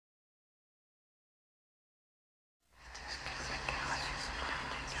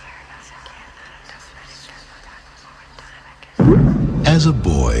as a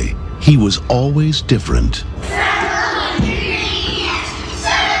boy, he was always different.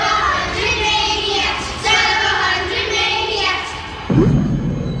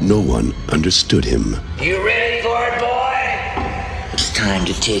 No one understood him. You ready for it, boy? It's time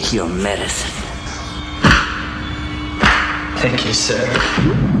to take your medicine. Thank you, sir.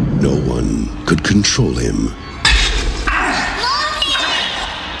 No one could control him.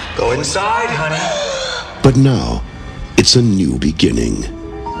 Go inside, honey. But now, it's a new beginning.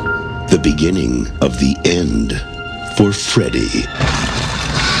 The beginning of the end for Freddy.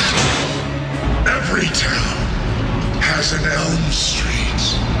 Every town has an Elm Street.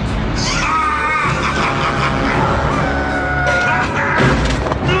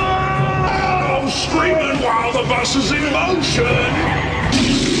 Screaming while the bus is in motion.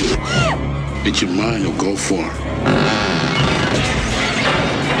 It's your mind or go for it.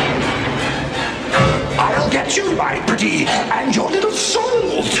 I'll get you, my pretty, and your little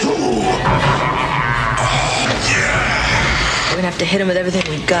soul, too. Yeah. We're gonna have to hit him with everything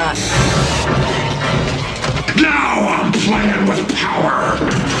we got. Now I'm playing with power.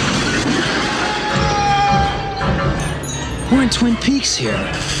 We're in Twin Peaks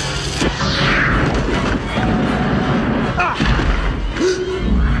here.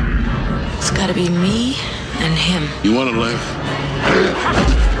 It's gotta be me and him. You want to live?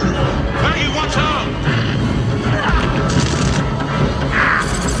 Hey, watch out!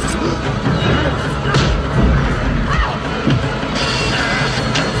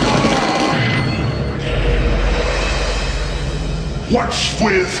 What's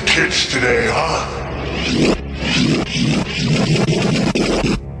with kids today, huh?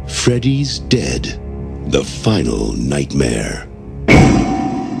 Freddy's Dead. The final nightmare.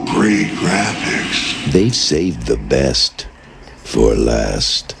 Great graphics. They've saved the best for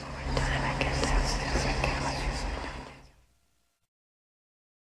last.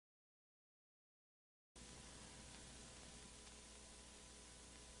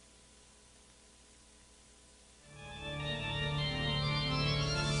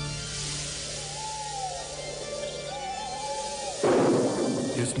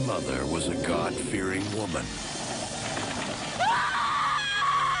 His mother was a God-fearing woman.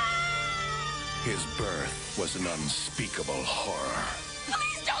 His birth was an unspeakable horror.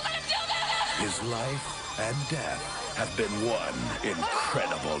 Please don't let him do that! His life and death have been one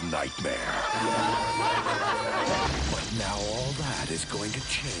incredible nightmare. But now all that is going to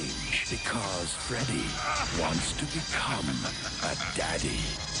change because Freddy wants to become a daddy.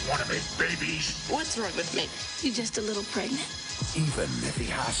 One of his babies. What's wrong with me? You're just a little pregnant. Even if he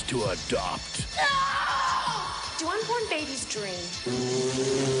has to adopt. Do unborn babies dream?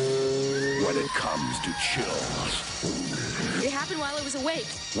 When it comes to chills. It happened while I was awake.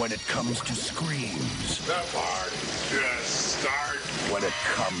 When it comes to screams. The party just started. When it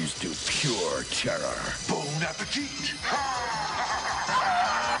comes to pure terror. Bon appetit.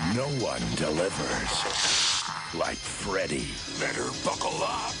 No one delivers like Freddy. Better buckle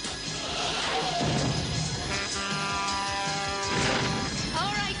up.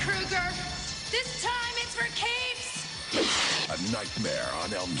 All right, Krueger. This time it's for keeps. A Nightmare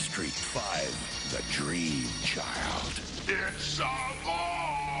on Elm Street 5. The Dream Child. It's a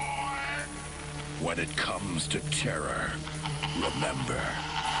boy. When it comes to terror, remember,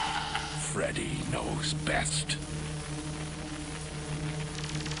 Freddy knows best.